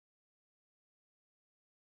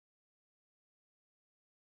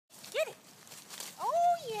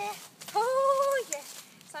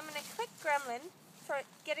Gremlin for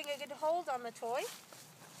getting a good hold on the toy.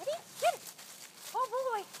 Ready? Get it! Oh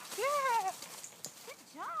boy! Yeah! Good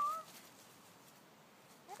job!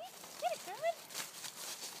 Ready? Get it, Gremlin!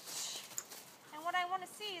 And what I want to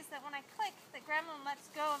see is that when I click, the Gremlin lets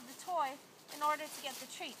go of the toy in order to get the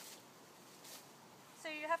treat. So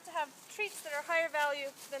you have to have treats that are higher value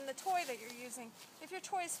than the toy that you're using. If your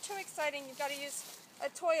toy is too exciting, you've got to use a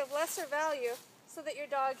toy of lesser value so that your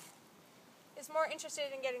dog is more interested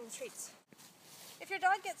in getting the treats. If your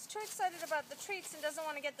dog gets too excited about the treats and doesn't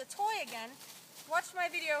want to get the toy again, watch my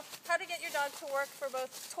video, how to get your dog to work for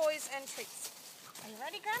both toys and treats. Are you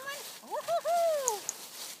ready, Gremlin? Woohoo!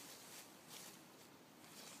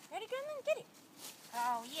 Ready, Gremlin? Get it!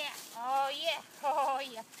 Oh yeah! Oh yeah! Oh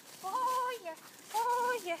yeah! Oh yeah!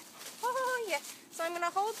 Oh yeah! Oh yeah! So I'm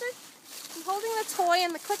gonna hold it. I'm holding the toy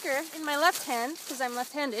and the clicker in my left hand because I'm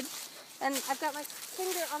left-handed, and I've got my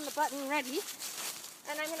finger on the button ready.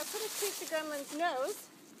 And I'm gonna put a treat to Gremlin's nose.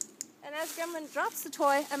 And as Gremlin drops the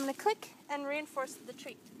toy, I'm gonna click and reinforce the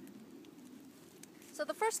treat. So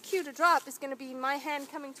the first cue to drop is gonna be my hand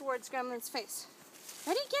coming towards Gremlin's face.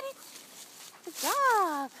 Ready? Get it? Good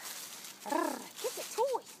job! Get the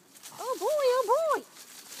toy! Oh boy! Oh boy!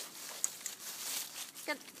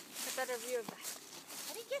 Get a better view of that.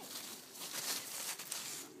 Ready? Get it!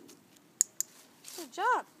 Good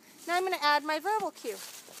job! Now I'm going to add my verbal cue.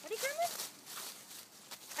 Ready, Gremlin?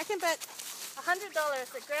 I can bet $100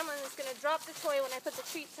 that Gremlin is going to drop the toy when I put the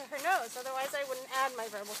treat to her nose. Otherwise, I wouldn't add my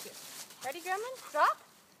verbal cue. Ready, Gremlin? Drop.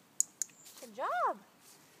 Good job.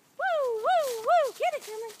 Woo, woo, woo. Get it,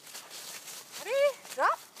 Gremlin. Ready?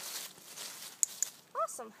 Drop.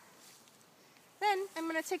 Awesome. Then I'm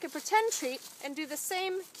going to take a pretend treat and do the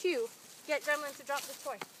same cue. Get Gremlin to drop the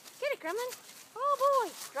toy. Get it, Gremlin. Oh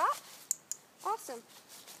boy. Drop. Awesome.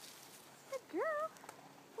 Good girl.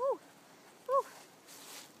 Ooh. Ooh.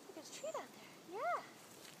 Look, there's a treat out there. Yeah.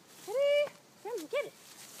 Ready? Gremlin, get it.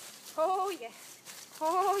 Oh yeah.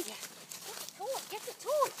 Oh yeah. Get the toy. Get the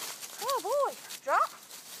toy. Oh boy. Drop.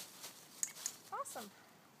 Awesome.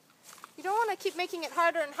 You don't want to keep making it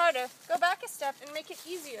harder and harder. Go back a step and make it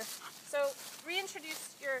easier. So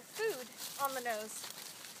reintroduce your food on the nose.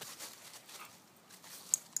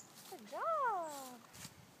 Good job.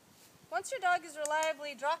 Once your dog is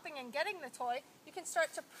reliably dropping and getting the toy, you can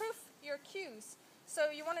start to proof your cues.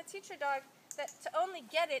 So you want to teach your dog that to only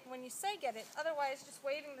get it when you say get it. Otherwise, just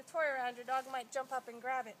waving the toy around, your dog might jump up and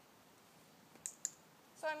grab it.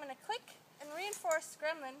 So I'm going to click and reinforce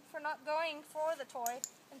Gremlin for not going for the toy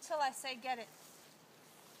until I say get it.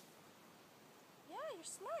 Yeah, you're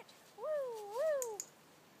smart. Woo, woo.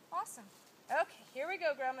 Awesome. Okay, here we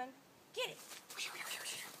go, Gremlin. Get it.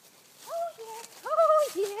 Oh yeah.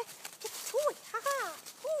 Oh yeah. Get the toy. Ha ha.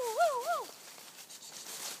 Woo, woo, woo.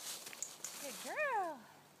 Good girl.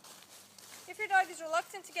 If your dog is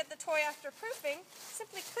reluctant to get the toy after proofing,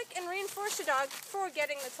 simply click and reinforce your dog for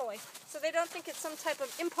getting the toy, so they don't think it's some type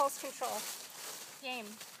of impulse control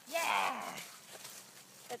game. Yeah!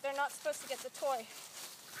 That they're not supposed to get the toy.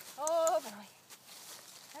 Oh boy.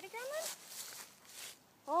 Ready, Gremlin?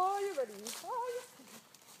 Oh, you're ready. Oh, you're ready.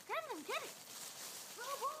 Gremlin, get it.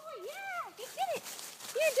 Oh boy, yeah! You did it.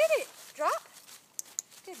 You did it. Drop.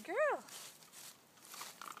 Good girl.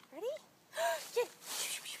 Ready? Get it.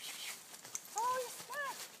 Oh, you're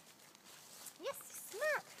smart. Yes, you're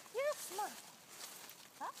smart. You're smart.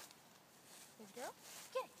 Huh? Good girl.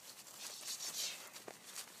 Get it.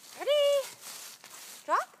 Ready?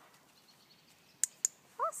 Drop.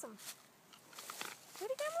 Awesome.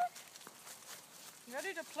 Ready, Gremlin? You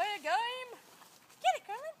ready to play a game? Get it,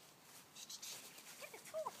 Gremlin. Get the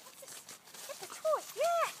toy. What's this? Get the toy.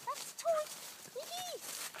 Yeah, that's the toy. Yee-hee.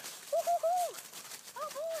 Woo-hoo-hoo. Oh,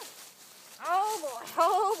 boy. Oh, boy.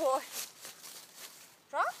 Oh, boy.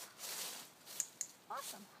 Drop.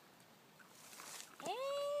 Awesome.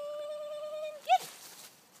 And get it.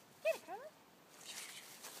 Get it, Gremlin.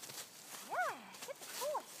 Yeah, get the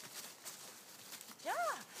toy. Good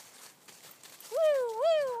job. Woo,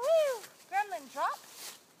 woo, woo. Gremlin, drop.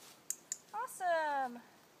 Awesome.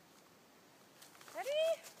 Ready?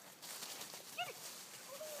 Get it.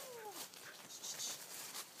 Woo.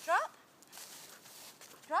 Drop.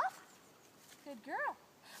 Drop. Good girl.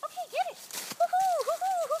 Okay, get it. Woohoo,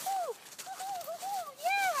 woohoo, woohoo. Woohoo, woohoo.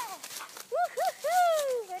 Yeah.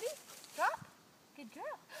 Woohoo. Ready? Drop. Good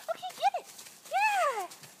girl. Okay, get it. Yeah.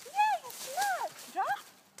 Yeah, you're smart. Drop.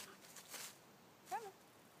 Gremlin.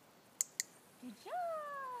 Good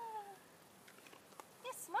job.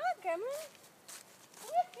 You're smart, Gremlin.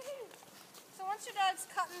 Woohoo. So once your dog's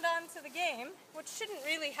cottoned on to the game, which shouldn't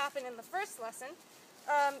really happen in the first lesson,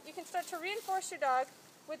 you can start to reinforce your dog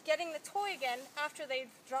with getting the toy again after they've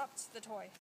dropped the toy.